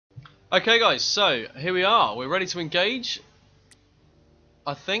Okay guys, so here we are. We're ready to engage,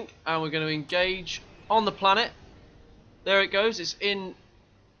 I think, and we're going to engage on the planet. There it goes. It's in,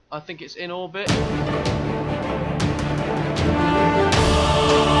 I think it's in orbit.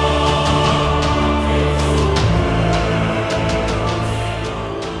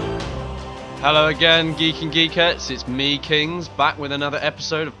 Hello again, Geek and Geekettes. It's me, Kingz, back with another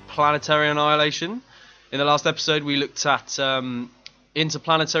episode of Planetary Annihilation. In the last episode we looked at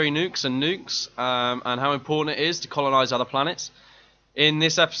interplanetary nukes and how important it is to colonize other planets. In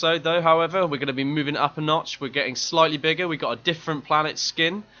this episode though, however, we're going to be moving up a notch. We're getting slightly bigger. We've got a different planet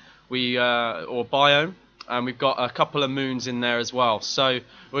skin or biome, and we've got a couple of moons in there as well. So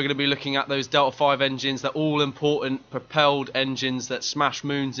we're going to be looking at those Delta 5 engines, that all important propelled engines that smash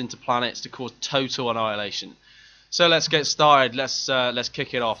moons into planets to cause total annihilation. So let's get started. Let's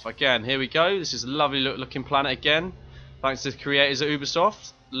kick it off. Again, here we go. This is a lovely looking planet again, thanks to the creators at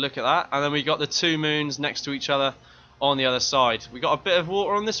Ubisoft. Look at that. And then we got the two moons next to each other on the other side. We got a bit of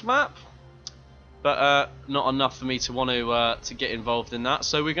water on this map, but not enough for me to want to get involved in that.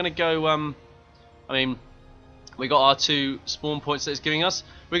 So we're going to go. We got our two spawn points that it's giving us.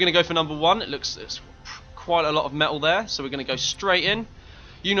 We're going to go for number one. It's quite a lot of metal there, so we're going to go straight in.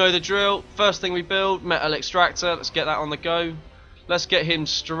 You know the drill. First thing we build, metal extractor. Let's get that on the go. Let's get him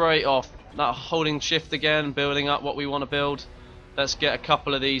straight off. That holding shift again, building up what we want to build. Let's get a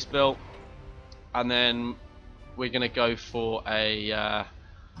couple of these built, and then we're going to go for a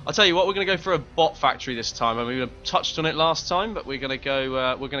I'll tell you what, we're going to go for a bot factory this time. I mean, we touched on it last time, but we're going to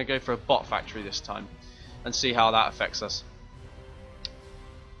go for a bot factory this time and see how that affects us.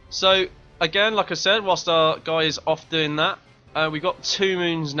 So again, like I said, whilst our guy is off doing that, we've got two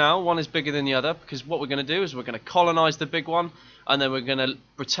moons now. One is bigger than the other, because what we're going to do is we're going to colonize the big one, and then we're going to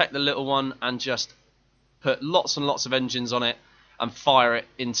protect the little one and just put lots and lots of engines on it and fire it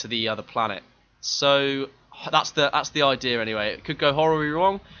into the other planet. So that's the idea anyway. It could go horribly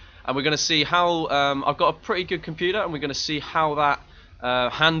wrong, and we're going to see how I've got a pretty good computer, and we're going to see how that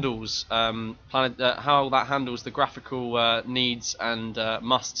handles the graphical needs and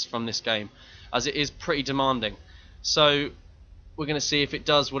musts from this game, as it is pretty demanding. So we're going to see if it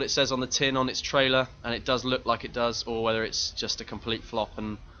does what it says on the tin on its trailer, and it does look like it does, or whether it's just a complete flop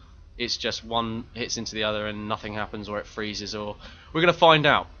and it's just one hits into the other and nothing happens, or it freezes, or we're going to find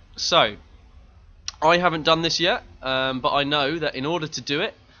out. So I haven't done this yet, but I know that in order to do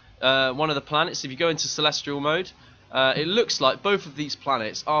it, one of the planets, if you go into celestial mode, it looks like both of these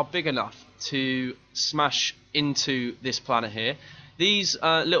planets are big enough to smash into this planet here. These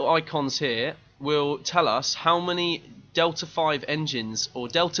little icons here will tell us how many Delta 5 engines or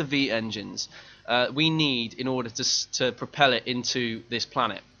Delta V engines we need in order to propel it into this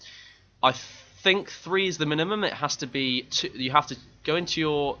planet. I think 3 is the minimum. It has to be you have to go into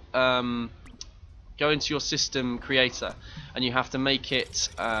your system creator, and you have to make it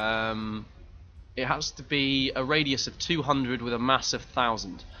it has to be a radius of 200 with a mass of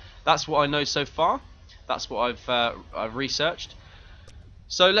 1000. That's what I know so far. That's what I've researched.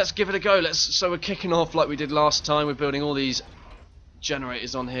 So let's give it a go. So we're kicking off like we did last time. We're building all these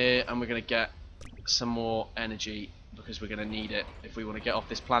generators on here, and we're going to get some more energy because we're going to need it if we want to get off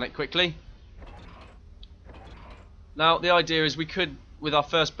this planet quickly. Now the idea is we could, with our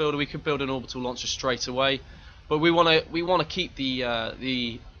first builder, we could build an orbital launcher straight away, but we want to keep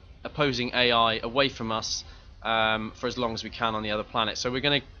the opposing AI away from us for as long as we can on the other planet. So we're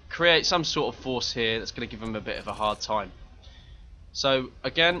going to create some sort of force here that's going to give them a bit of a hard time. So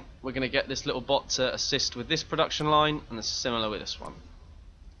again, we're going to get this little bot to assist with this production line, and it's similar with this one.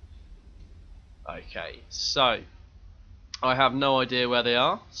 Okay, so I have no idea where they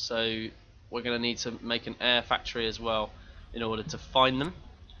are, so we're going to need to make an air factory as well in order to find them.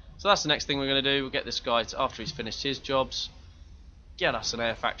 So that's the next thing we're going to do. We'll get this guy to, after he's finished his jobs, get us an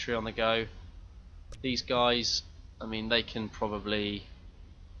air factory on the go. These guys, I mean, they can probably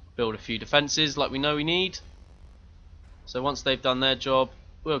build a few defences like we know we need. So once they've done their job,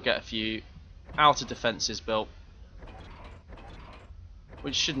 we'll get a few outer defences built,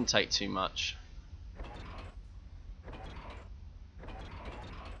 which shouldn't take too much.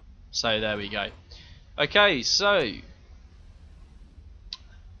 So there we go. Okay, so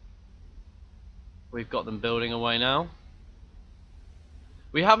we've got them building away now.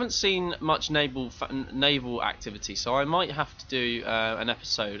 We haven't seen much naval activity, so I might have to do an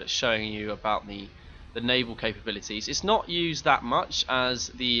episode showing you about the naval capabilities. It's not used that much, as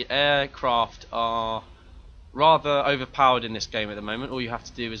the aircraft are rather overpowered in this game at the moment. All you have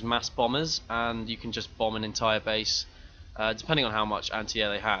to do is mass bombers, and you can just bomb an entire base, depending on how much anti-air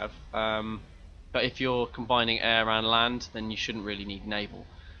they have. But if you're combining air and land, then you shouldn't really need naval.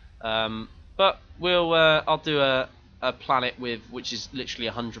 But I'll do a planet which is literally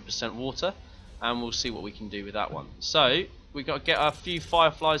 100% water, and we'll see what we can do with that one. So we've got to get a few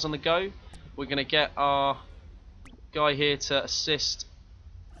fireflies on the go. We're going to get our guy here to assist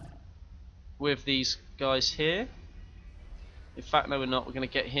with these guys here. In fact, no, we're not. We're going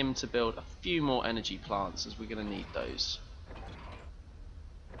to get him to build a few more energy plants, as we're going to need those.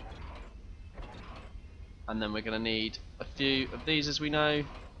 And then we're going to need a few of these, as we know,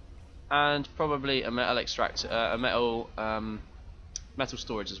 and probably a metal extractor, metal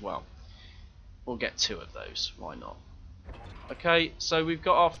storage as well. We'll get 2 of those. Why not? Okay, so we've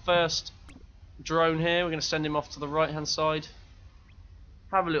got our first drone here. We're going to send him off to the right-hand side.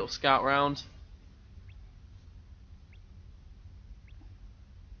 Have a little scout round.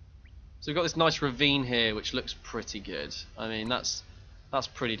 So we've got this nice ravine here, which looks pretty good. I mean, that's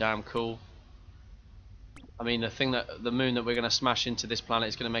pretty damn cool. I mean, the moon that we're going to smash into this planet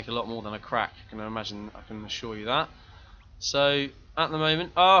is going to make a lot more than a crack. I can assure you that. So at the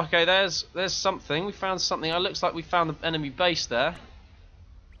moment, oh, okay, there's something. We found something. It looks like we found the enemy base there.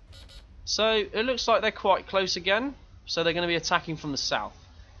 So it looks like they're quite close again. So they're going to be attacking from the south.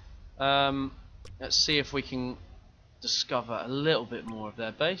 Let's see if we can discover a little bit more of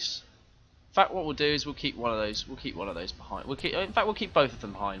their base. In fact, what we'll do is we'll keep one of those. We'll keep one of those behind. In fact, we'll keep both of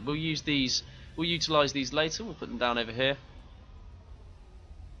them behind. We'll use these. We'll utilise these later. We'll put them down over here,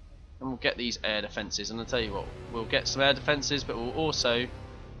 and we'll get these air defences. And I'll tell you what, we'll get some air defences, but we'll also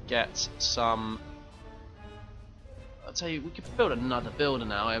get some. I'll tell you, we could build another builder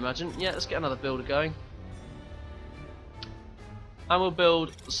now, I imagine. Yeah, let's get another builder going. And we'll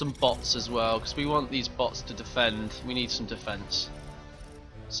build some bots as well, because we want these bots to defend. We need some defence.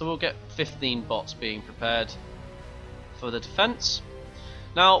 So we'll get 15 bots being prepared for the defence.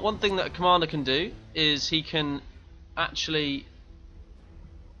 Now, one thing that a commander can do is he can actually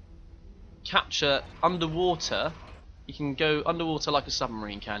capture underwater. He can go underwater like a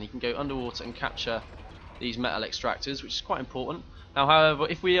submarine can. He can go underwater and capture these metal extractors, which is quite important. Now, however,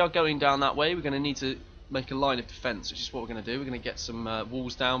 if we are going down that way, we're going to need to make a line of defence, which is what we're going to do. We're going to get some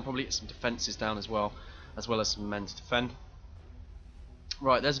walls down, probably get some defences down as well as some men to defend.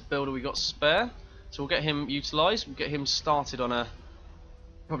 Right, there's a builder we got spare, so we'll get him utilised. We'll get him started on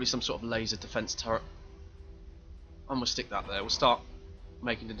probably some sort of laser defence turret, and we'll stick that there. We'll start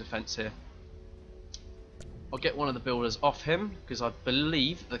making the defence here. I'll get one of the builders off him, because I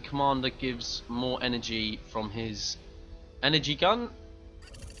believe the commander gives more energy from his energy gun,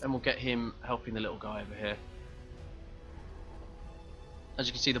 and we'll get him helping the little guy over here. As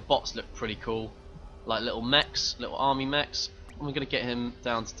you can see, the bots look pretty cool, like little mechs, little army mechs. And we're going to get him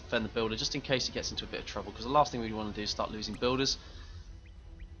down to defend the builder, just in case he gets into a bit of trouble, because the last thing we want to do is start losing builders.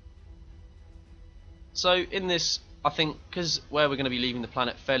 So in this, I think, because where we're going to be leaving the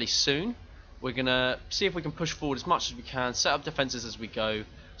planet fairly soon, we're going to see if we can push forward as much as we can, set up defences as we go,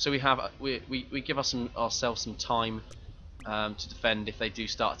 so we give ourselves some time to defend if they do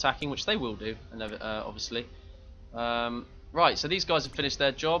start attacking, which they will do, obviously. Right, so these guys have finished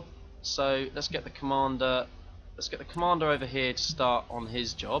their job, so let's get the commander. Let's get the commander over here to start on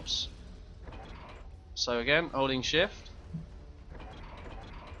his jobs. So again, holding shift.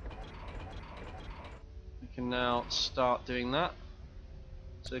 We can now start doing that.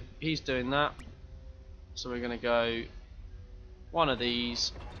 So he's doing that. So we're going to go one of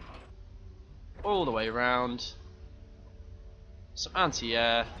these all the way around. Some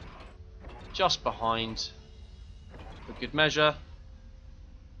anti-air just behind for good measure.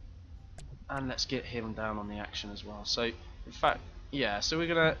 And let's get him down on the action as well. So, in fact, yeah, so we're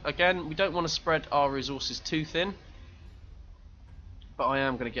going to, again, we don't want to spread our resources too thin, but I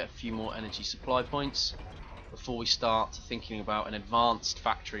am going to get a few more energy supply points before we start thinking about an advanced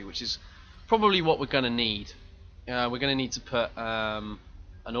factory, which is probably what we're going to need. We're going to need to put an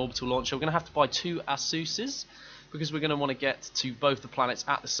orbital launcher. We're going to have to buy 2 Asuses, because we're going to want to get to both the planets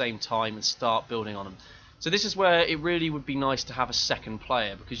at the same time and start building on them. So this is where it really would be nice to have a second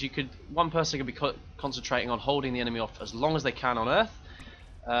player, because one person can be concentrating on holding the enemy off as long as they can on Earth,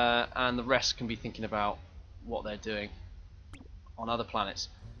 and the rest can be thinking about what they're doing on other planets.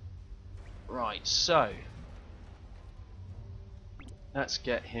 Right, so let's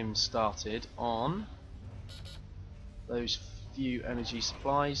get him started on those few energy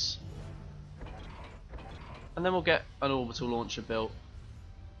supplies, and then we'll get an orbital launcher built.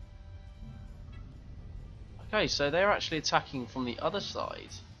 Okay, so they're actually attacking from the other side.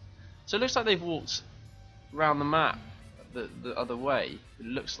 So it looks like they've walked around the map the other way, it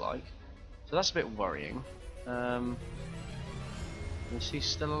looks like. So that's a bit worrying. Is he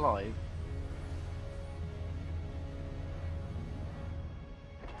still alive?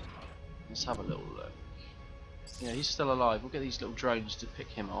 Let's have a little look. Yeah, he's still alive. We'll get these little drones to pick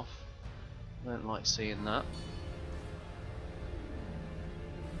him off. I don't like seeing that.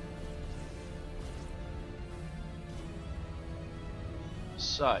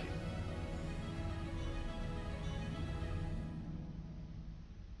 So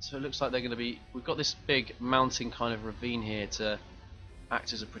it looks like they're going to be. We've got this big mountain kind of ravine here to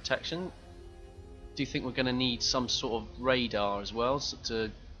act as a protection. Do you think we're going to need some sort of radar as well to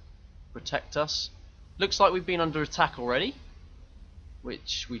protect us? Looks like we've been under attack already,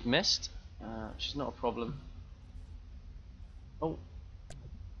 which we've missed, which is not a problem. Oh,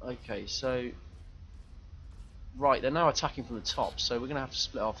 okay, so right, they're now attacking from the top, so we're going to have to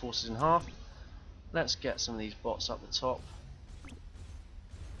split our forces in half. Let's get some of these bots up the top.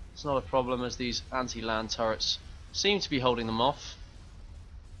 It's not a problem as these anti-land turrets seem to be holding them off.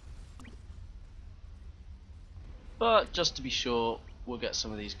 But just to be sure, we'll get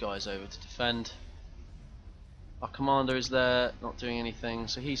some of these guys over to defend. Our commander is there, not doing anything,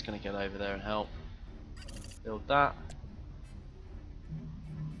 so he's going to get over there and help build that.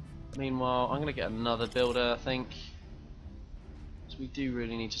 Meanwhile, I'm going to get another builder, I think. So we do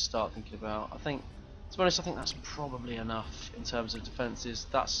really need to start thinking about. I think, to be honest, I think that's probably enough in terms of defences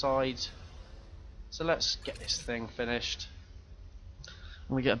that side. So let's get this thing finished.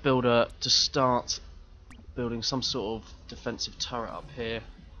 And we get a builder to start building some sort of defensive turret up here.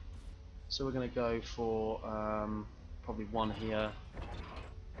 So we're going to go for probably one here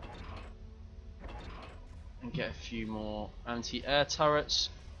and get a few more anti-air turrets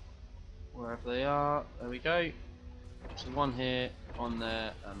wherever they are. There we go. So one here, one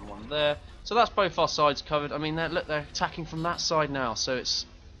there, and one there. So that's both our sides covered. I mean, look, they're attacking from that side now, so it's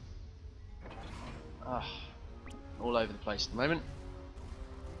all over the place at the moment.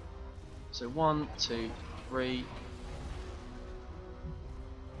 So 1, 2, 3.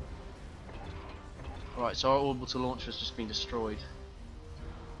 Right, so our orbital launcher has just been destroyed.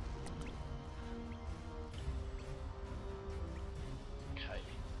 Okay,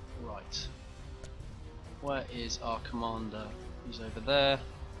 right. Where is our commander? He's over there.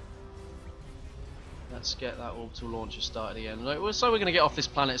 Let's get that orbital launcher started again. So we're going to get off this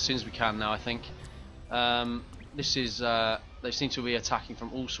planet as soon as we can now, I think. This is they seem to be attacking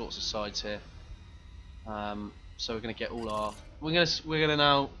from all sorts of sides here. So we're going to get all our. We're going to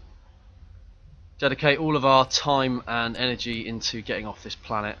now dedicate all of our time and energy into getting off this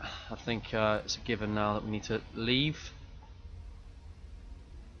planet. I think it's a given now that we need to leave.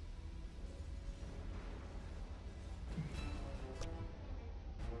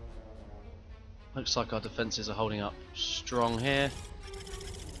 Looks like our defences are holding up strong here.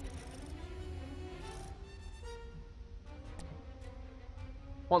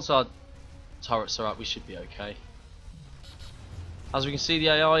 Once our turrets are up, we should be okay. As we can see, the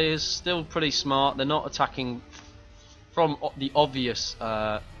AI is still pretty smart. They're not attacking from the obvious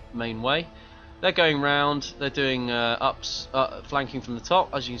main way. They're going round. They're doing flanking from the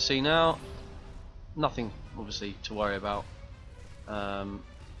top, as you can see now. Nothing, obviously, to worry about.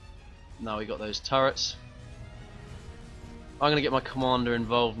 Now we got those turrets. I'm going to get my commander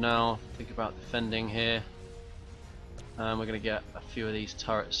involved now. Think about defending here. We're going to get a few of these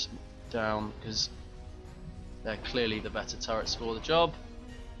turrets down because they're clearly the better turrets for the job.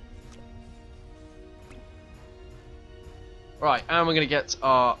 Right, and we're going to get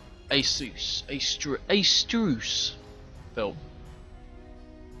our Astrus built.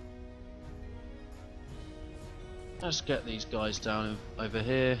 Let's get these guys down over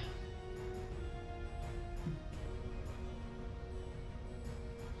here.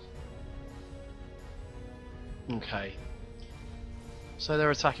 Okay, so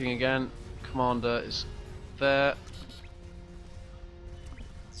they're attacking again. Commander is there.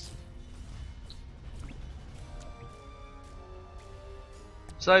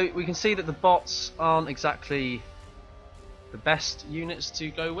 So we can see that the bots aren't exactly the best units to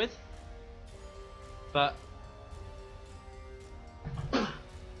go with, but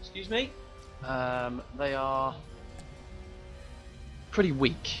excuse me, they are pretty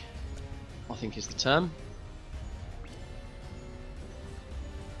weak, I think is the term.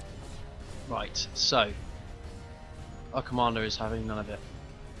 Right, so our commander is having none of it.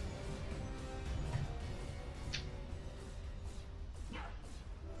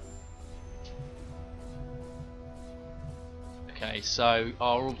 Okay, so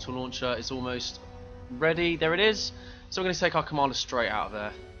our orbital launcher is almost ready. There it is. So we're going to take our commander straight out of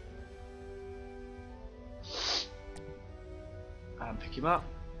there and pick him up.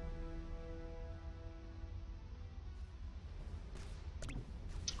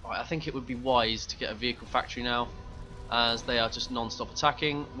 I think it would be wise to get a vehicle factory now. as they are just non-stop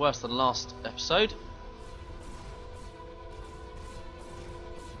attacking, worse than last episode.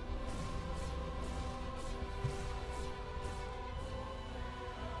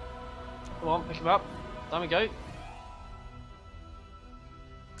 Come on, pick him up. There we go.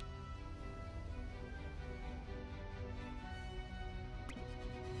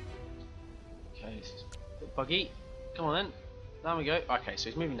 Okay, this is a bit buggy. Come on then. There we go. Okay, so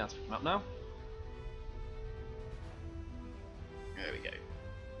he's moving down to pick him up now. There we go.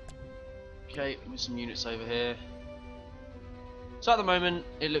 Okay, with some units over here. So at the moment,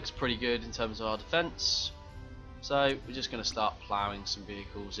 it looks pretty good in terms of our defence. So we're just going to start ploughing some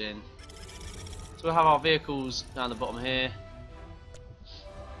vehicles in. So we'll have our vehicles down the bottom here.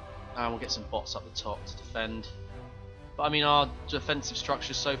 And we'll get some bots up the top to defend. But I mean, our defensive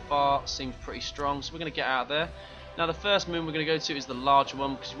structure so far seems pretty strong, so we're going to get out of there. Now the first moon we're going to go to is the larger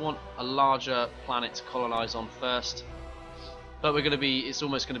one, because we want a larger planet to colonise on first. But we're going to be, it's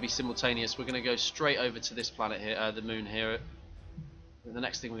almost going to be simultaneous. We're going to go straight over to this planet here, the moon here. And the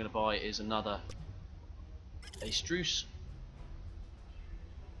next thing we're going to buy is another Astruce.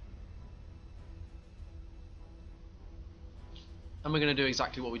 And we're going to do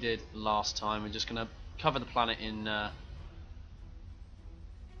exactly what we did last time. We're just going to cover the planet in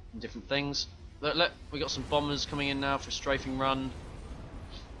different things. Look, we got some bombers coming in now for a strafing run.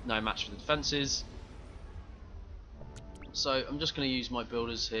 No match for the defences. So I'm just going to use my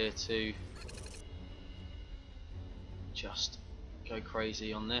builders here to just go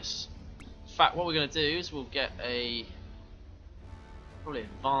crazy on this. In fact, what we're going to do is we'll get a probably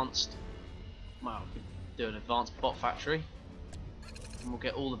advanced. Well, we could do an advanced bot factory. And we'll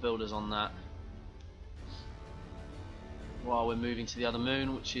get all the builders on that while we're moving to the other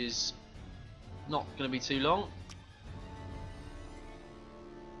moon, which is not going to be too long.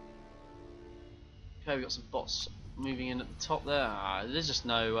 Okay, we've got some bots moving in at the top there. There's just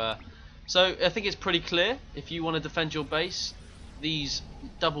no... So I think it's pretty clear. If you want to defend your base, these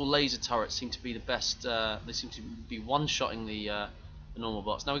double laser turrets seem to be the best. They seem to be one-shotting the normal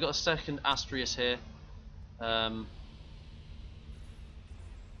bots. Now we've got a second Astrius here. I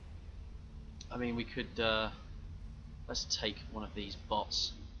mean, we could let's take one of these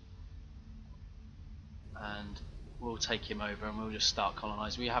bots and we'll take him over and we'll just start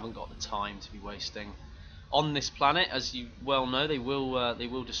colonising. We haven't got the time to be wasting on this planet, as you well know. They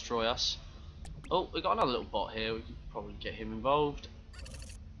will destroy us. Oh, we got another little bot here. We could probably get him involved.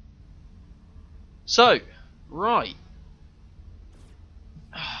 So, right,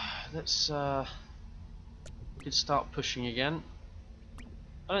 let's we could start pushing again.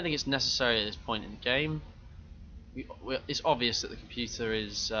 I don't think it's necessary at this point in the game. It's obvious that the computer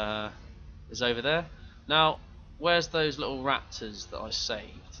is over there. Now, where's those little raptors that I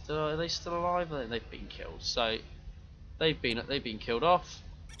saved? Are they still alive? They've been killed. So they've been killed off.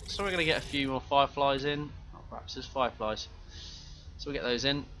 So we're going to get a few more fireflies in. Not raptors, fireflies. So we'll get those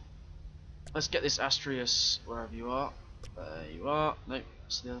in. Let's get this Astrius wherever you are. There you are. Nope,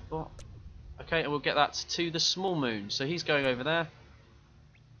 that's the other bot. Okay, and we'll get that to the small moon. So he's going over there.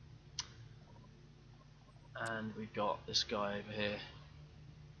 And we've got this guy over here.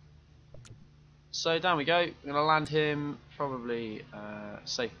 So down we go. We're going to land him. Probably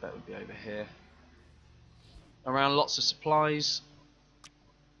safe bet would be over here. Around lots of supplies.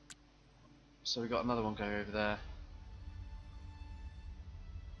 So we've got another one going over there.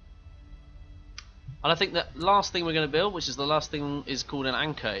 And I think that last thing we're going to build, which is the last thing, is called an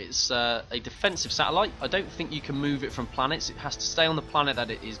anchor. It's a defensive satellite. I don't think you can move it from planets. It has to stay on the planet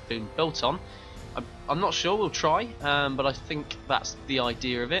that it is being built on. I'm not sure, we'll try, but I think that's the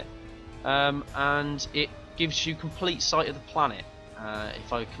idea of it. And it gives you complete sight of the planet,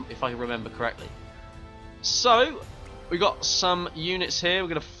 if I remember correctly. So we got some units here. We're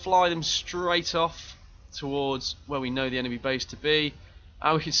going to fly them straight off towards where we know the enemy base to be,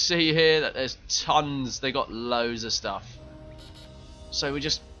 and we can see here that there's tons. They got loads of stuff. So we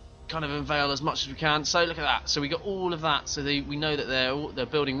just kind of unveil as much as we can. So look at that. So we got all of that. So we know that they're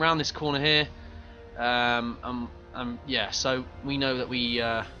building around this corner here. Yeah, so we know that we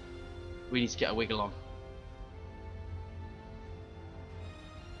need to get a wiggle on.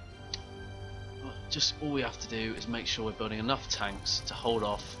 Just all we have to do is make sure we're building enough tanks to hold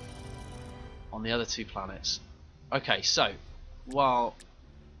off on the other two planets. Okay, so while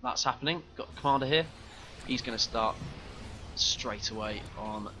that's happening, got the commander here. He's going to start straight away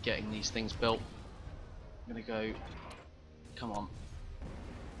on getting these things built. I'm going to go, come on,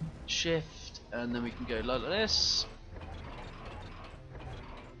 shift, and then we can go like this.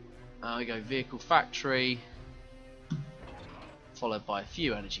 We go vehicle factory, followed by a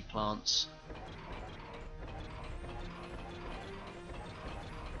few energy plants.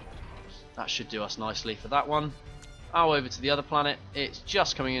 That should do us nicely for that one. Now over to the other planet. It's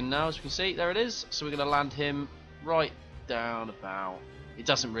just coming in now, as we can see. There it is. So we're going to land him right down about... It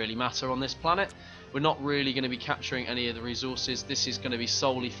doesn't really matter on this planet. We're not really going to be capturing any of the resources. This is going to be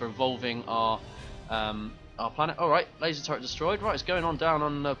solely for evolving our planet. Alright, laser turret destroyed. Right, it's going on down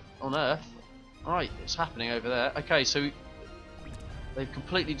on Earth. Alright, it's happening over there. Okay, so they've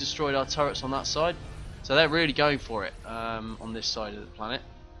completely destroyed our turrets on that side. So they're really going for it on this side of the planet.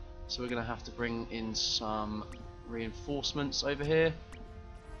 So we're going to have to bring in some reinforcements over here.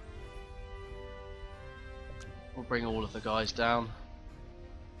 We'll bring all of the guys down.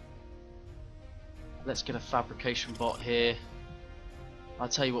 Let's get a fabrication bot here. I'll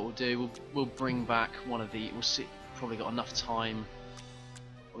tell you what we'll do. We'll bring back one of the... We'll see. Probably got enough time.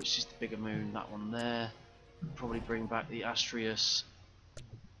 Which is the bigger moon. That one there. Probably bring back the Astrius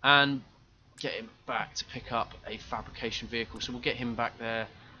and get him back to pick up a fabrication vehicle. So we'll get him back there.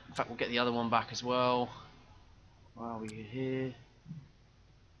 In fact, we'll get the other one back as well. Where are we here?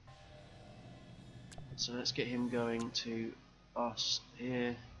 So let's get him going to us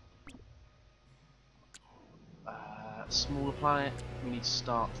here. Smaller planet, we need to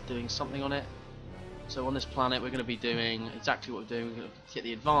start doing something on it. So on this planet we're going to be doing exactly what we're doing. We're going to get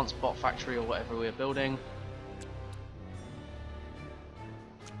the advanced bot factory or whatever we're building.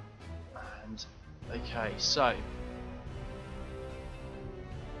 And okay, so as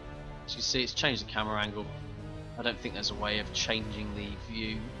you can see, it's changed the camera angle. I don't think there's a way of changing the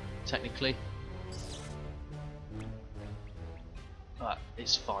view technically, but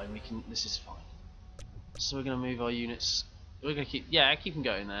it's fine. This is fine. So we're going to move our units. We're going to keep them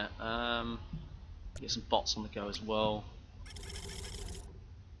going there. Get some bots on the go as well.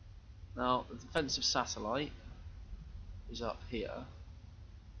 Now the defensive satellite is up here.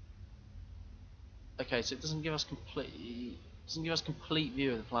 Okay, so it doesn't give us complete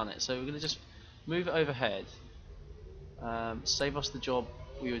view of the planet. So we're going to just move it overhead. Save us the job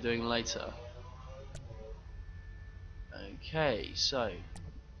we were doing later. Okay, so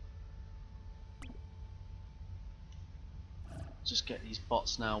just get these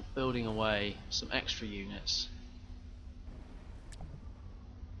bots now building away some extra units.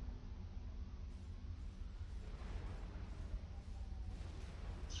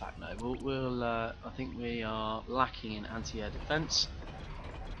 In fact, no, we'll I think we are lacking in anti-air defense,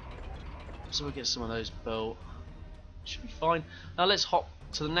 so we'll get some of those built. Should be fine. Now let's hop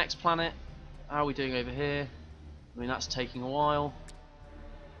to the next planet. How are we doing over here? I mean, that's taking a while,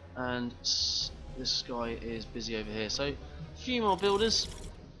 and this guy is busy over here. So a few more builders.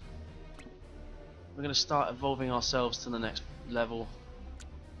 We're going to start evolving ourselves to the next level,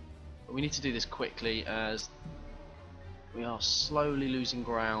 but we need to do this quickly as we are slowly losing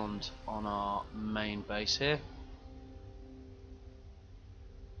ground on our main base here.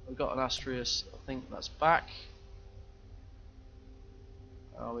 We've got an Astrius, I think that's back.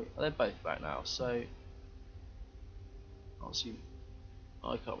 They're both back now, so I'll see.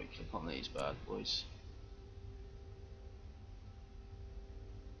 I can't really click on these bad boys.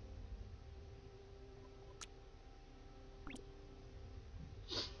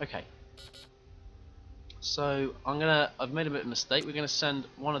 Okay. So I've made a bit of a mistake. We're gonna send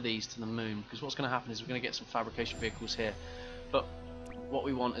one of these to the moon, because what's gonna happen is we're gonna get some fabrication vehicles here, but what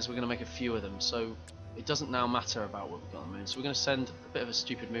we want is we're gonna make a few of them, so it doesn't now matter about what we've got on the moon. So we're gonna send a bit of a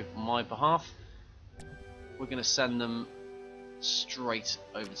stupid move on my behalf. We're gonna send them straight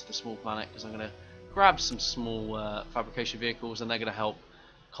over to the small planet, because I'm gonna grab some small fabrication vehicles, and they're gonna help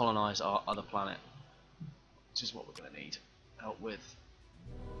colonize our other planet, which is what we're gonna need help with.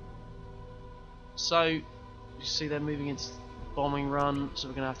 So you see they're moving into bombing run, so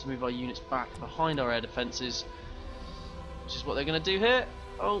we're going to have to move our units back behind our air defences, which is what they're going to do here.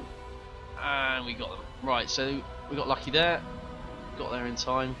 Oh, and we got them. Right, so we got lucky there, got there in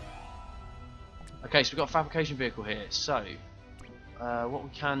time. Okay, so we've got a fabrication vehicle here. So what we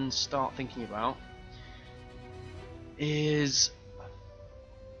can start thinking about is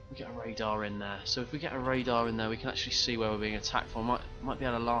we get a radar in there. So if we get a radar in there, we can actually see where we're being attacked from. Might be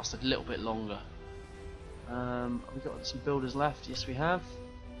able to last a little bit longer. We've got some builders left. Yes, we have.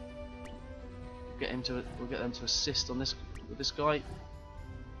 We'll get them to assist on this with this guy.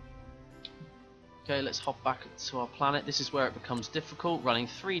 Okay, let's hop back to our planet. This is where it becomes difficult, running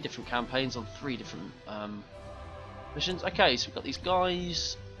 3 different campaigns on 3 different missions. Okay, so we've got these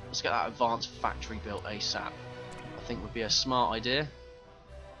guys. Let's get that advanced factory built ASAP. I think would be a smart idea.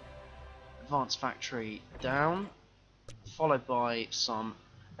 Advanced factory down, followed by some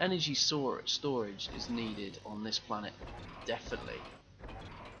energy storage is needed on this planet, definitely.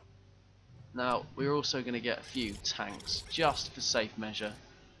 Now we're also going to get a few tanks just for safe measure.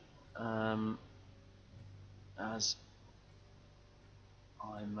 As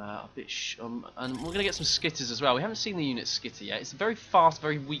I'm a bit and we're going to get some skitters as well. We haven't seen the unit skitter yet. It's a very fast,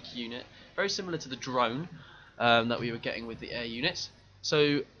 very weak unit, very similar to the drone that we were getting with the air units.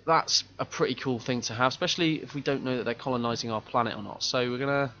 So that's a pretty cool thing to have, especially if we don't know that they're colonising our planet or not. So we're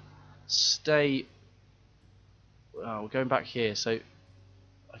going to stay... we're going back here. So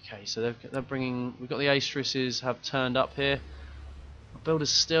okay, so they're bringing... We've got the Asteris's have turned up here. Our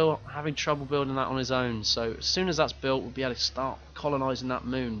builder's still having trouble building that on his own. So as soon as that's built, we'll be able to start colonising that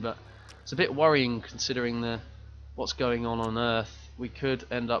moon. But it's a bit worrying considering what's going on Earth. We could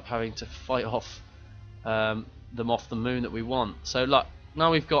end up having to fight off them off the moon that we want. So look,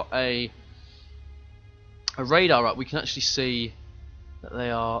 now we've got a radar up, we can actually see that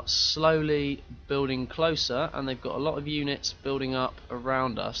they are slowly building closer, and they've got a lot of units building up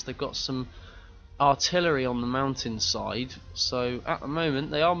around us. They've got some artillery on the mountain side, so at the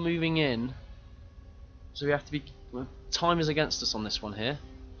moment they are moving in, so we have to be... time is against us on this one here.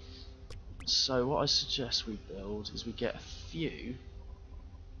 So what I suggest we build is we get a few,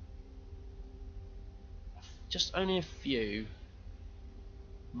 just only a few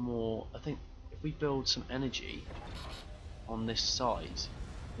more. I think if we build some energy on this side,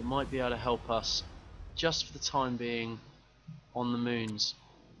 it might be able to help us just for the time being on the moons.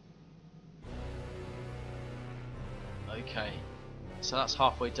 Okay, so that's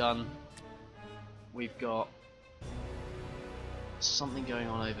halfway done. We've got something going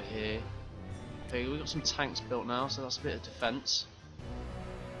on over here. Okay, we've got some tanks built now, so that's a bit of defense.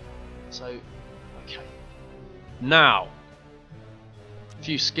 So, okay. Now, a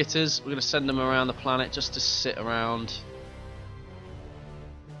few skitters. We're going to send them around the planet just to sit around.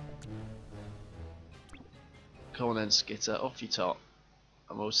 Come on then, skitter, off you top.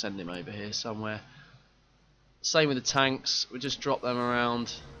 And we'll send him over here somewhere. Same with the tanks. We'll just drop them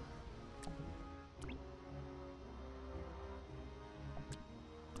around.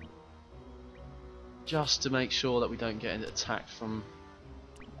 Just to make sure that we don't get attacked from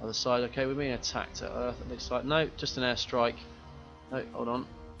the other side. Okay, we're being attacked at Earth, it looks like. No, just an airstrike. No, hold on.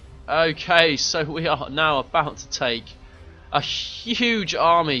 Okay, so we are now about to take a huge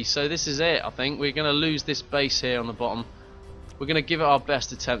army. So this is it, I think. We're going to lose this base here on the bottom. We're going to give it our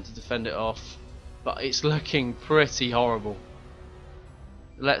best attempt to defend it off, but it's looking pretty horrible.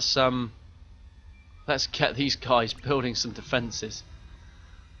 Let's get these guys building some defences.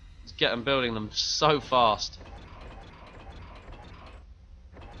 Let's get them building them so fast.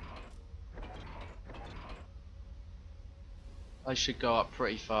 They should go up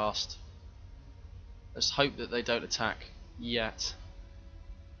pretty fast. Let's hope that they don't attack yet.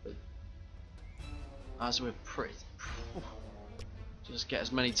 But as we're pretty... just get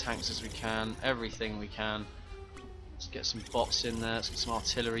as many tanks as we can, everything we can. Let's get some bots in there, let's get some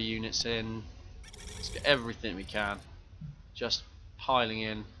artillery units in. Let's get everything we can. Just piling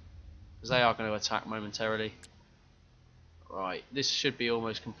in, because they are going to attack momentarily. Right, this should be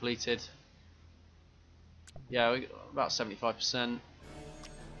almost completed. Yeah, we got about 75%.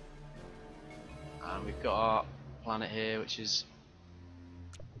 And we've got our planet here, which is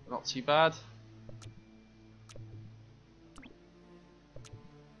not too bad.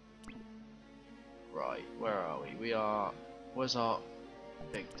 Right, where are we? We are... where's our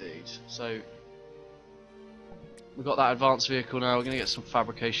big dude? So, we've got that advanced vehicle now. We're going to get some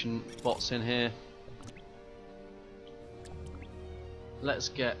fabrication bots in here. Let's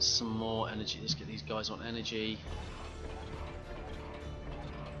get some more energy. Let's get these guys on energy.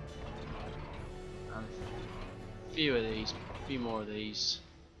 And a few of these, a few more of these.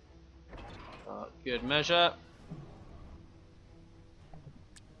 Good measure.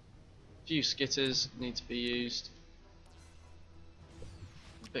 A few skitters need to be used.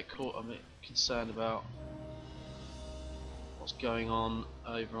 I'm a bit concerned about what's going on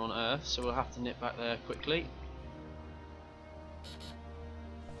over on Earth, so we'll have to nip back there quickly.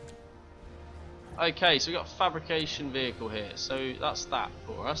 Okay, so we've got a fabrication vehicle here, so that's that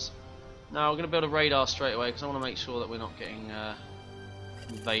for us. Now we're going to build a radar straight away because I want to make sure that we're not getting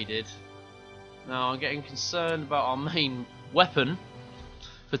invaded. Now I'm getting concerned about our main weapon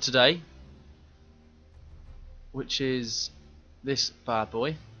for today, which is this bad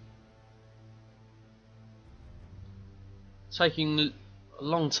boy. Taking a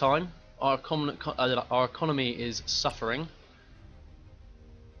long time. Our economy is suffering,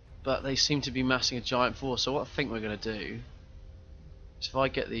 but they seem to be massing a giant force. So what I think we're going to do is, if I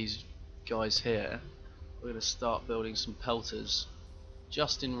get these guys here, we're going to start building some pelters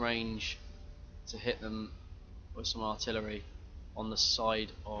just in range to hit them with some artillery on the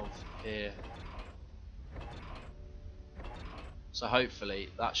side of here. So hopefully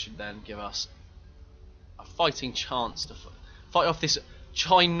that should then give us a fighting chance to fight off this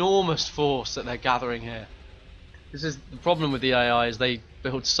ginormous force that they're gathering here. This is the problem with the AI, is they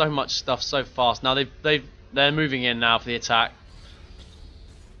build so much stuff so fast. Now they're moving in now for the attack.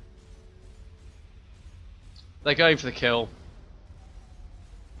 They're going for the kill.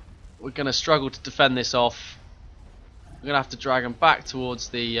 We're going to struggle to defend this off. We're going to have to drag them back towards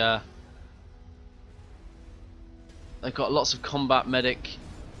the... They've got lots of combat medic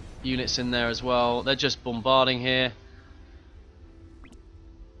units in there as well. They're just bombarding here.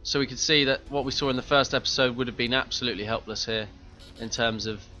 So we can see that what we saw in the first episode would have been absolutely helpless here in terms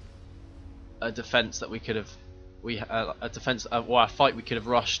of a defense that we could have, a fight we could have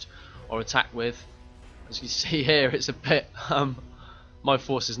rushed or attacked with. As you see here, it's a bit. My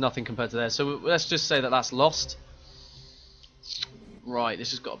force is nothing compared to theirs. So let's just say that that's lost. Right, this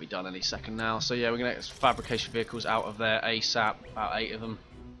has got to be done any second now. So yeah, we're going to get fabrication vehicles out of there ASAP, about 8 of them.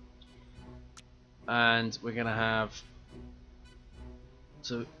 And we're going to have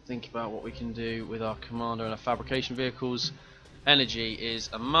to think about what we can do with our commander and our fabrication vehicles. Energy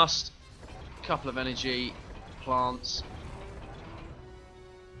is a must. A couple of energy plants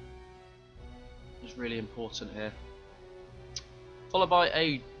is really important here. Followed by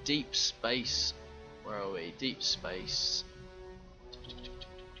a deep space. Where are we? Deep space.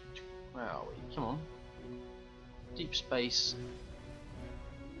 Where are we? Come on. Deep space.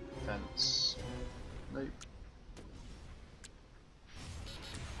 Defense. Nope.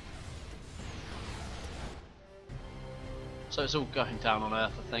 So it's all going down on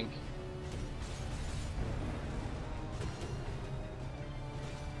Earth, I think.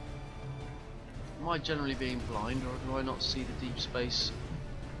 Am I generally being blind, or do I not see the deep space?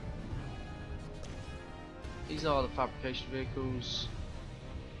 These are the fabrication vehicles.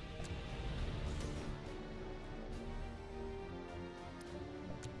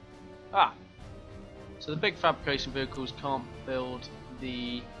 Ah! So the big fabrication vehicles can't build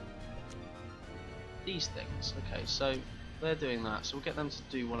these things. Okay, so they're doing that. So we'll get them to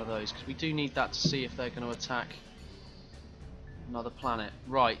do one of those, because we do need that to see if they're going to attack another planet.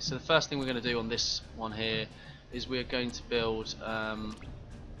 Right, so the first thing we're going to do on this one here is we're going to build, well,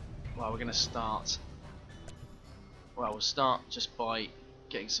 we're going to start, well, we'll start just by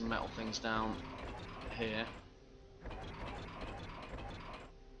getting some metal things down here.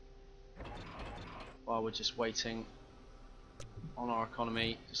 While we're just waiting on our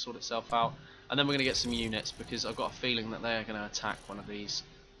economy to sort itself out. And then we're going to get some units, because I've got a feeling that they're going to attack one of these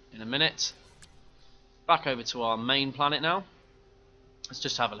in a minute. Back over to our main planet now. Let's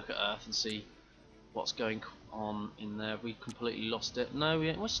just have a look at Earth and see what's going on in there. Have we completely lost it? No,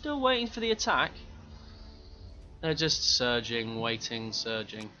 we're still waiting for the attack. They're just surging, waiting,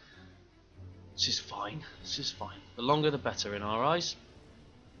 surging. This is fine. This is fine. The longer the better in our eyes.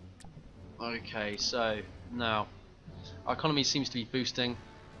 Okay, so now our economy seems to be boosting.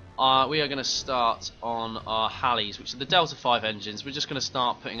 We are going to start on our Halleys, which are the Delta 5 engines. We're just going to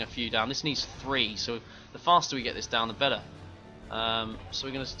start putting a few down. This needs 3, so the faster we get this down, the better. So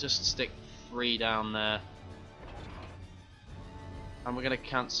we're going to just stick 3 down there, and we're going to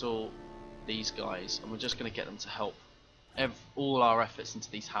cancel these guys, and we're just going to get them to help all our efforts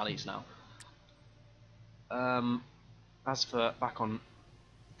into these Halleys now. As for back on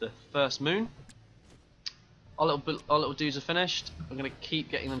the first moon, our little dudes are finished. I'm going to keep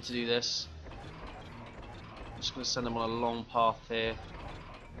getting them to do this. I'm just going to send them on a long path here.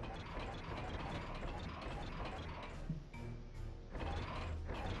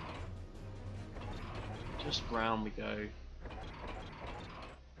 Just round we go.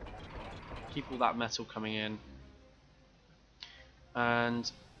 Keep all that metal coming in.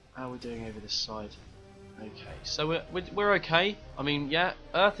 And how are we doing over this side? Okay, so we're okay. I mean, yeah,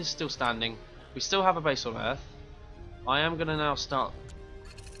 Earth is still standing. We still have a base on Earth. I am going to now start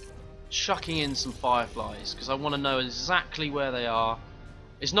chucking in some fireflies, because I want to know exactly where they are.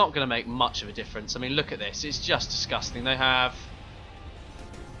 It's not going to make much of a difference. I mean, look at this. It's just disgusting. They have,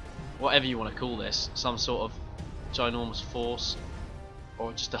 whatever you want to call this, some sort of ginormous force,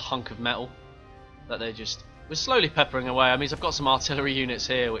 or just a hunk of metal that they just... We're slowly peppering away. I mean, I've got some artillery units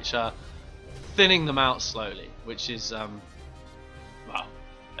here which are thinning them out slowly, which is, well,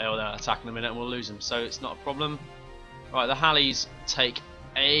 they'll attack in a minute and we'll lose them, so it's not a problem. Right, the Halleys take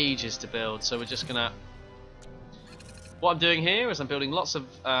ages to build, so we're just gonna... What I'm doing here is I'm building lots of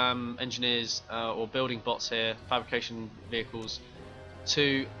engineers or building bots here, fabrication vehicles,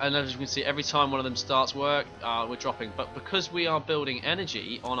 and as you can see, every time one of them starts work, we're dropping. But because we are building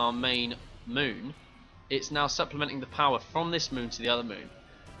energy on our main moon, it's now supplementing the power from this moon to the other moon.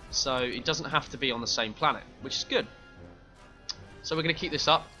 So it doesn't have to be on the same planet, which is good. So we're going to keep this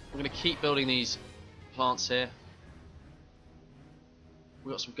up. We're going to keep building these plants here.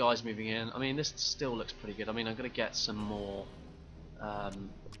 We've got some guys moving in. I mean, this still looks pretty good. I mean, I'm going to get some more. I'm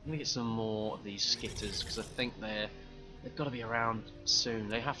going to get some more of these skitters because I think they've got to be around soon.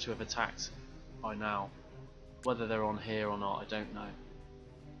 They have to have attacked by now. Whether they're on here or not, I don't know.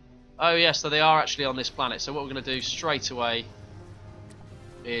 Oh yes, so they are actually on this planet. So what we're going to do straight away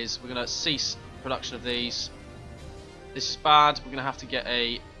is we're going to cease production of these. This is bad. We're going to have to get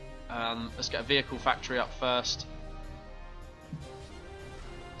a let's get a vehicle factory up first.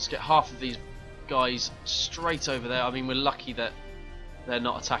 Let's get half of these guys straight over there. I mean, we're lucky that they're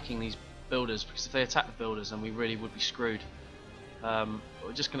not attacking these builders, because if they attack the builders, then we really would be screwed. But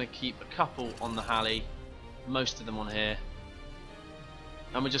we're just going to keep a couple on the Halley, most of them on here,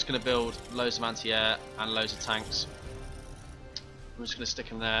 and we're just going to build loads of anti-air and loads of tanks. I'm just going to stick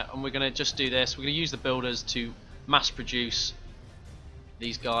them there, and we're going to just do this. We're going to use the builders to mass produce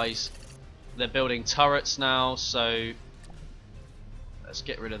these guys. They're building turrets now, so let's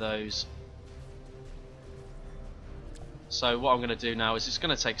get rid of those. So what I'm going to do now is it's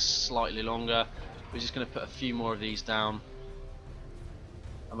going to take slightly longer. We're just going to put a few more of these down,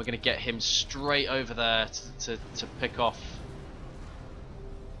 and we're going to get him straight over there to pick off.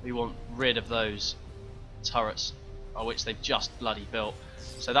 We want rid of those turrets, which they've just bloody built.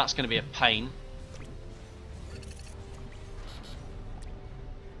 So that's going to be a pain.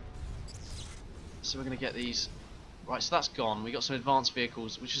 So we're going to get these. Right, so that's gone. We got some advanced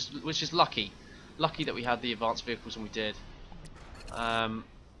vehicles, which is lucky. Lucky that we had the advanced vehicles when we did. And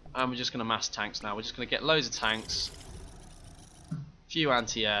we're just going to mass tanks now. We're just going to get loads of tanks, few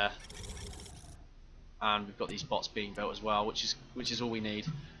anti-air, and we've got these bots being built as well, which is all we need.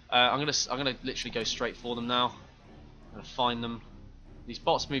 I'm gonna literally go straight for them now. I'm gonna find them. These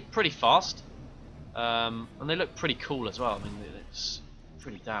bots move pretty fast, and they look pretty cool as well. I mean, it's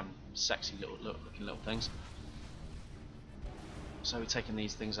pretty damn sexy looking little things. So we're taking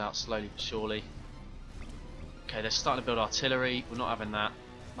these things out slowly but surely. Okay, they're starting to build artillery. We're not having that.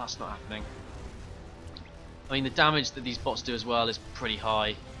 That's not happening. I mean, the damage that these bots do as well is pretty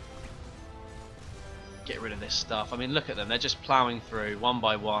high. Get rid of this stuff. I mean, look at them. They're just ploughing through one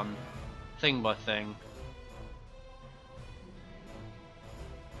by one, thing by thing.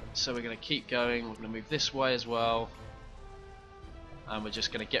 So we're going to keep going. We're going to move this way as well. And we're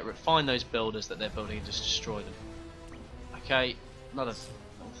just going to find those builders that they're building and just destroy them. Okay, another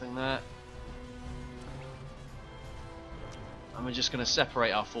thing there. And we're just going to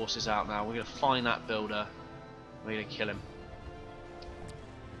separate our forces out now. We're going to find that builder. We're going to kill him.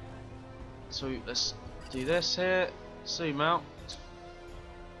 So let's do this here. Zoom out.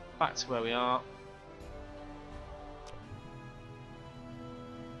 Back to where we are.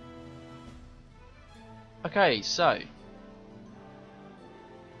 Okay, so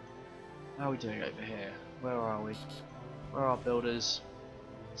how are we doing over here? Where are we? Where are our builders?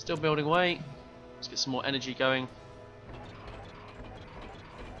 Still building away. Let's get some more energy going.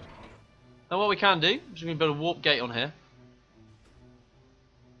 Now what we can do is we can build a warp gate on here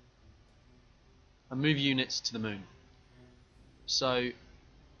and move units to the moon. So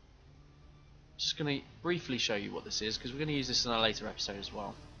just going to briefly show you what this is, because we're going to use this in a later episode as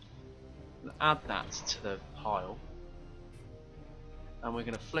well. Add that to the pile, and we're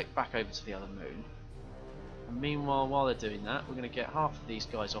going to flick back over to the other moon. And meanwhile, while they're doing that, we're going to get half of these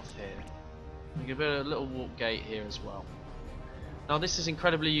guys off here. We're going to build a little warp gate here as well. Now this is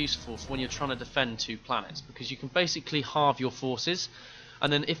incredibly useful for when you're trying to defend two planets, because you can basically halve your forces,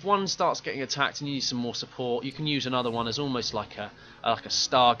 and then if one starts getting attacked and you need some more support, you can use another one as almost like a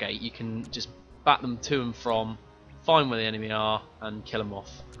Stargate. You can just bat them to and from, find where the enemy are, and kill them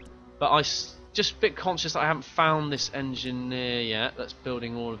off. But just a bit conscious that I haven't found this engineer yet that's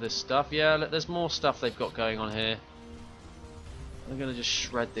building all of this stuff. Yeah, look, there's more stuff they've got going on here. I'm going to just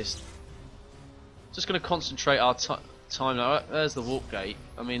shred this. Just going to concentrate our time now. There's the warp gate.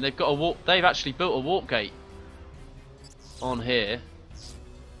 I mean, they've got a warp. They've actually built a warp gate on here.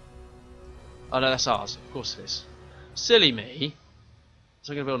 Oh no, that's ours. Of course it is. Silly me.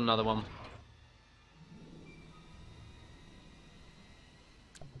 So I'm going to build another one.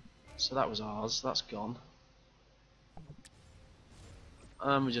 So that was ours. That's gone.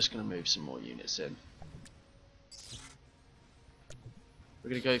 And we're just going to move some more units in. We're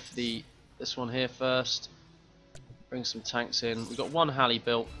going to go for this one here first. Bring some tanks in. We've got one Halley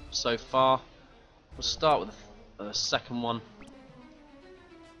built so far. We'll start with the second one.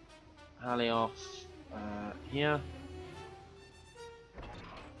 Halley off here.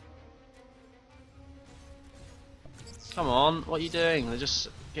 Come on, what are you doing? They're just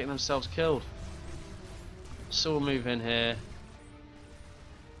getting themselves killed. So we'll move in here.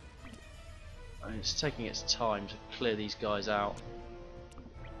 And it's taking its time to clear these guys out.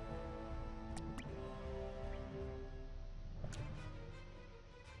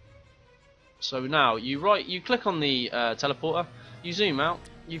 So now you click on the teleporter, you zoom out,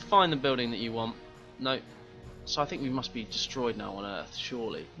 you find the building that you want. No, so I think we must be destroyed now on Earth,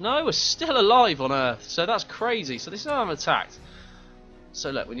 surely. No, we're still alive on Earth, so that's crazy. So this is how I'm attacked. So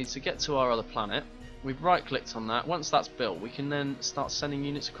look, we need to get to our other planet. We've right clicked on that. Once that's built, we can then start sending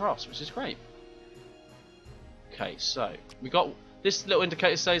units across, which is great. Okay, so we got this little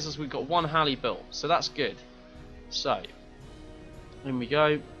indicator says us we've got one Halley built, so that's good. So in we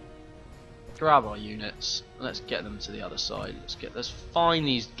go. Grab our units. Let's get them to the other side. Let's find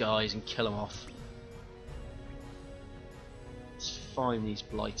these guys and kill them off. Let's find these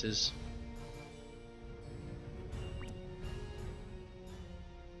blighters.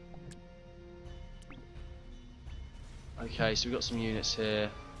 Okay, so we've got some units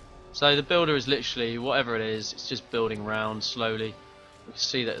here. So the builder is literally, whatever it is, it's just building around slowly. We can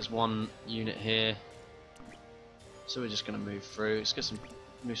see that there's one unit here. So we're just going to move through. Let's get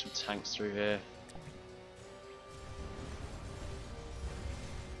move some tanks through here.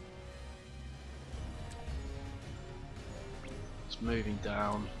 Just moving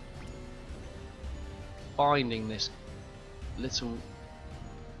down. Finding this little...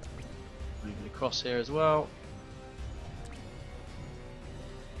 Moving across here as well.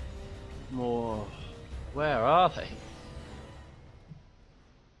 More... Where are they?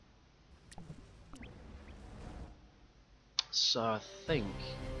 So I think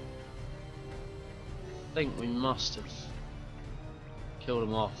we must have killed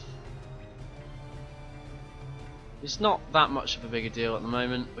them off. It's not that much of a bigger deal at the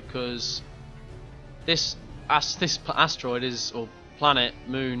moment because this asteroid is, or planet,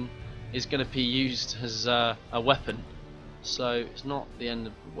 moon, is going to be used as a weapon. So it's not the end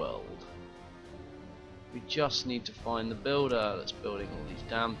of the world. We just need to find the builder that's building all these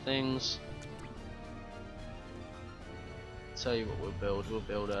damn things. Tell you what we'll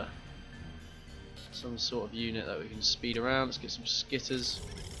build some sort of unit that we can speed around. Let's get some skitters.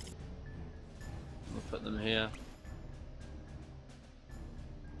 We'll put them here.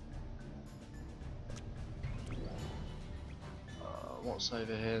 What's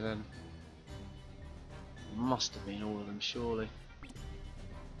over here then? Must have been all of them, surely.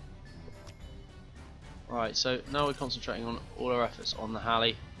 Right, so now we're concentrating on all our efforts on the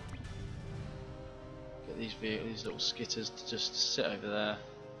Halley. Get these little skitters to just sit over there.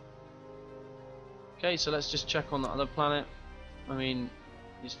 Okay, so let's just check on the other planet. I mean,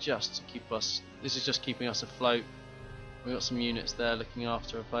 it's just to keep us. This is just keeping us afloat. We've got some units there looking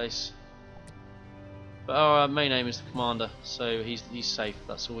after a place. But our main aim is the commander, so he's safe.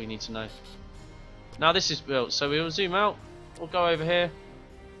 That's all we need to know. Now this is built, so we'll zoom out. We'll go over here,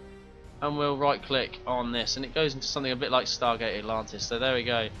 and we'll right-click on this, and it goes into something a bit like Stargate Atlantis. So there we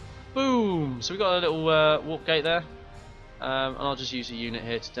go. Boom! So we've got a little warp gate there, and I'll just use a unit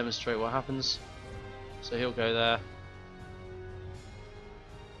here to demonstrate what happens. So he'll go there.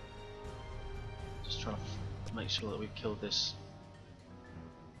 Just trying to make sure that we've killed this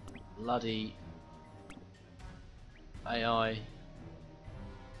bloody AI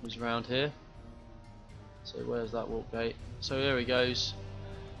who's around here. So where's that warp gate? So here he goes.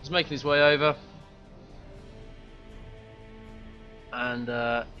 He's making his way over.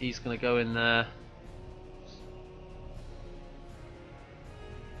 And he's going to go in there.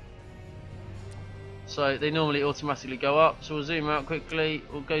 So they normally automatically go up. So we'll zoom out quickly.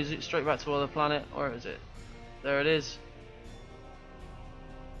 We'll go straight back to our other planet. Where is it? There it is.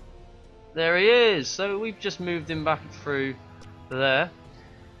 There he is. So we've just moved him back through there.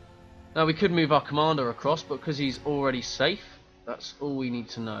 Now we could move our commander across, but because he's already safe, that's all we need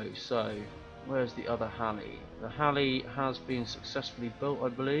to know. So where's the other Halley? The Halley has been successfully built, I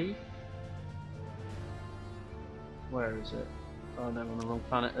believe. Where is it? Oh no, I'm on the wrong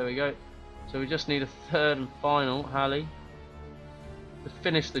planet. There we go. So we just need a third and final Halley to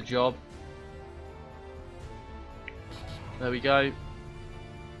finish the job. There we go.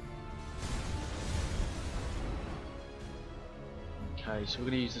 Okay, so we're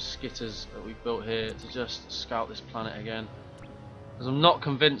going to use the skitters that we've built here to just scout this planet again. Because I'm not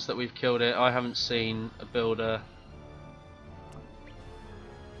convinced that we've killed it. I haven't seen a builder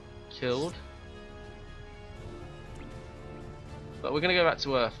killed. But we're going to go back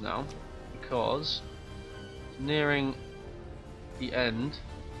to Earth now, because it's nearing the end,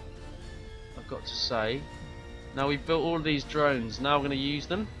 I've got to say. Now we've built all of these drones, now we're going to use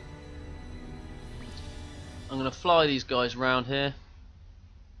them. I'm going to fly these guys around here.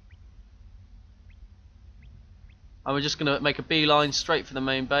 And we're just going to make a beeline straight for the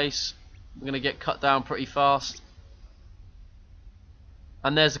main base. We're going to get cut down pretty fast.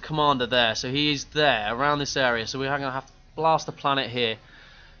 And there's a commander there, so he is there around this area, so we're going to have to blast the planet here.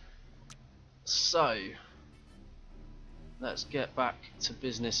 So let's get back to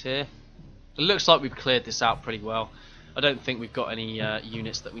business here. It looks like we've cleared this out pretty well. I don't think we've got any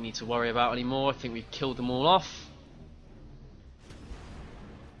units that we need to worry about anymore. I think we've killed them all off.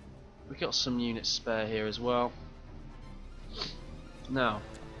 We've got some units spare here as well. Now,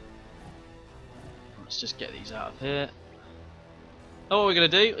 let's just get these out of here. Now what we're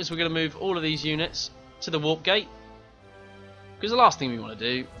going to do is we're going to move all of these units to the warp gate. Because the last thing we want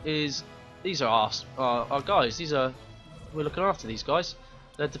to do is, these are our guys. We're looking after these guys.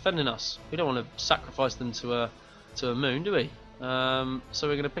 They're defending us. We don't want to sacrifice them to a moon, do we? So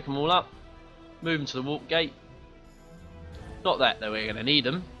we're going to pick them all up, move them to the warp gate. Not that we're going to need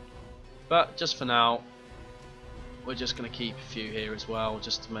them, but just for now, we're just going to keep a few here as well,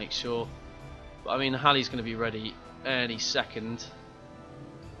 just to make sure. But I mean, Halley's going to be ready any second.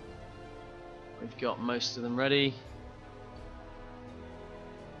 We've got most of them ready.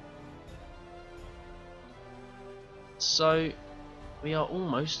 So we are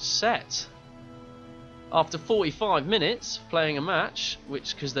almost set. After 45 minutes playing a match,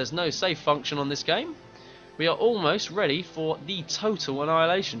 because there's no save function on this game, we are almost ready for the total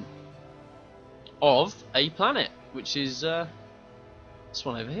annihilation of a planet, which is this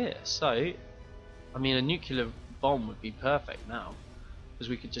one over here. So, I mean, a nuclear bomb would be perfect now, because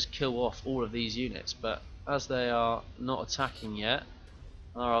we could just kill off all of these units, but as they are not attacking yet,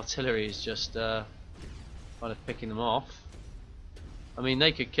 our artillery is just kind of picking them off. I mean,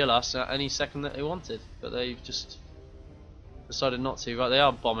 they could kill us at any second that they wanted, but they've just decided not to. Right, they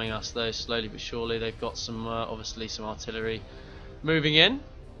are bombing us though, slowly but surely. They've got some, obviously, some artillery moving in,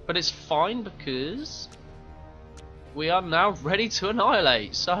 but it's fine because we are now ready to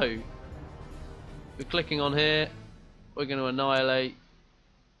annihilate. So we're clicking on here, we're going to annihilate,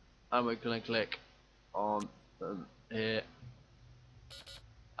 and we're going to click on them here,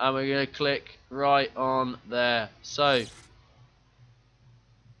 and we're going to click right on there. So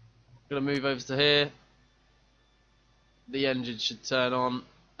going to move over to here. The engine should turn on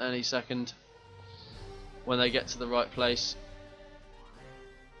any second when they get to the right place.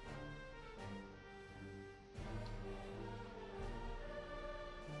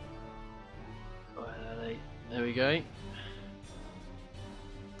 Where are they? There we go.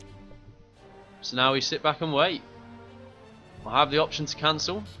 So now we sit back and wait. I have the option to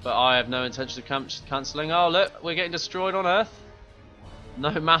cancel, but I have no intention of cancelling. Oh look, we're getting destroyed on Earth. No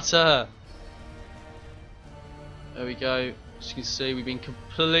matter. There we go. As you can see, we've been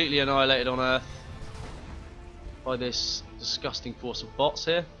completely annihilated on Earth by this disgusting force of bots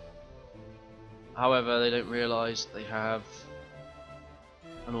here. However, they don't realise they have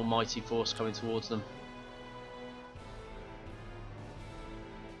an almighty force coming towards them.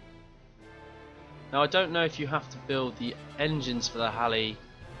 Now, I don't know if you have to build the engines for the Halley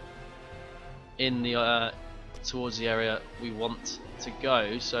in the towards the area we want to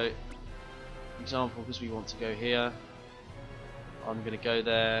go. So, for example, because we want to go here, I'm going to go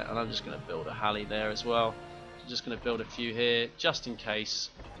there, and I'm just going to build a Halley there as well. I'm just going to build a few here, just in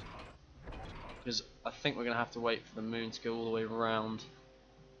case, because I think we're going to have to wait for the moon to go all the way around.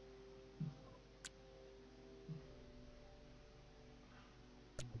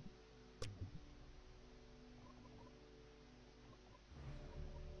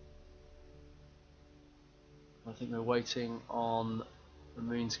 I think we're waiting on the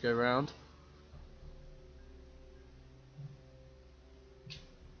moon to go round.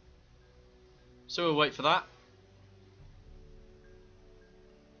 So we'll wait for that.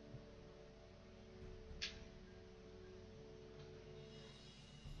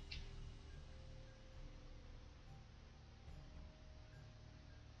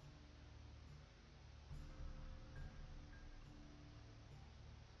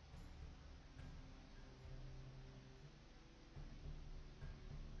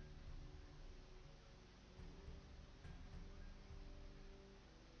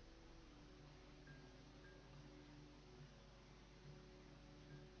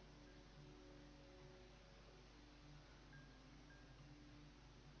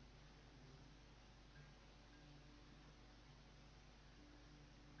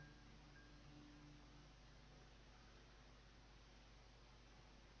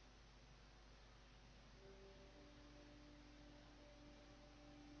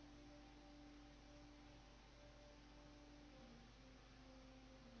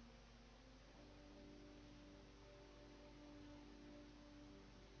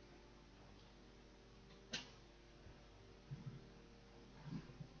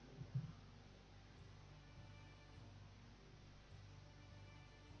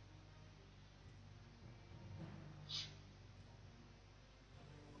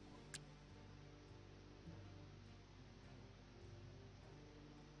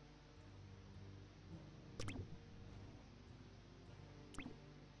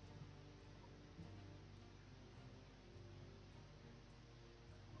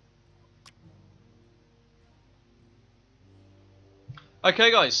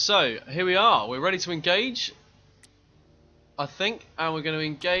 Okay guys, so here we are. We're ready to engage, I think, and we're going to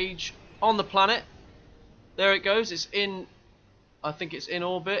engage on the planet. There it goes. It's in, I think it's in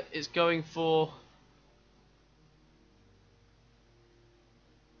orbit. It's going for...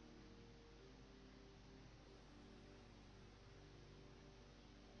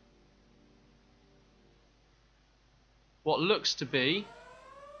 what looks to be...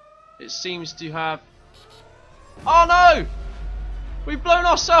 it seems to have... oh no! We've blown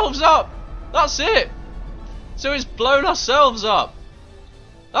ourselves up! That's it! So it's blown ourselves up!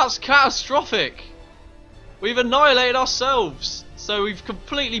 That's catastrophic! We've annihilated ourselves! So we've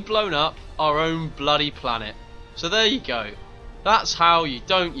completely blown up our own bloody planet. So there you go. That's how you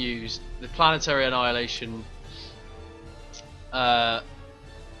don't use the Planetary Annihilation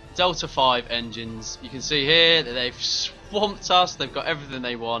Delta 5 engines. You can see here that they've swamped us, they've got everything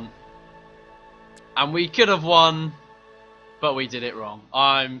they want. And we could have won, but we did it wrong.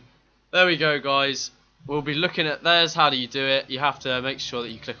 There we go guys. We'll be looking at, there's how do you do it. You have to make sure that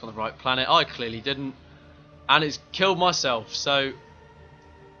you click on the right planet. I clearly didn't. And it's killed myself. So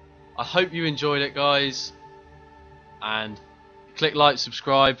I hope you enjoyed it guys. And click like,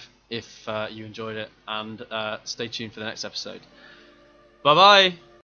 subscribe if you enjoyed it. And stay tuned for the next episode. Bye bye.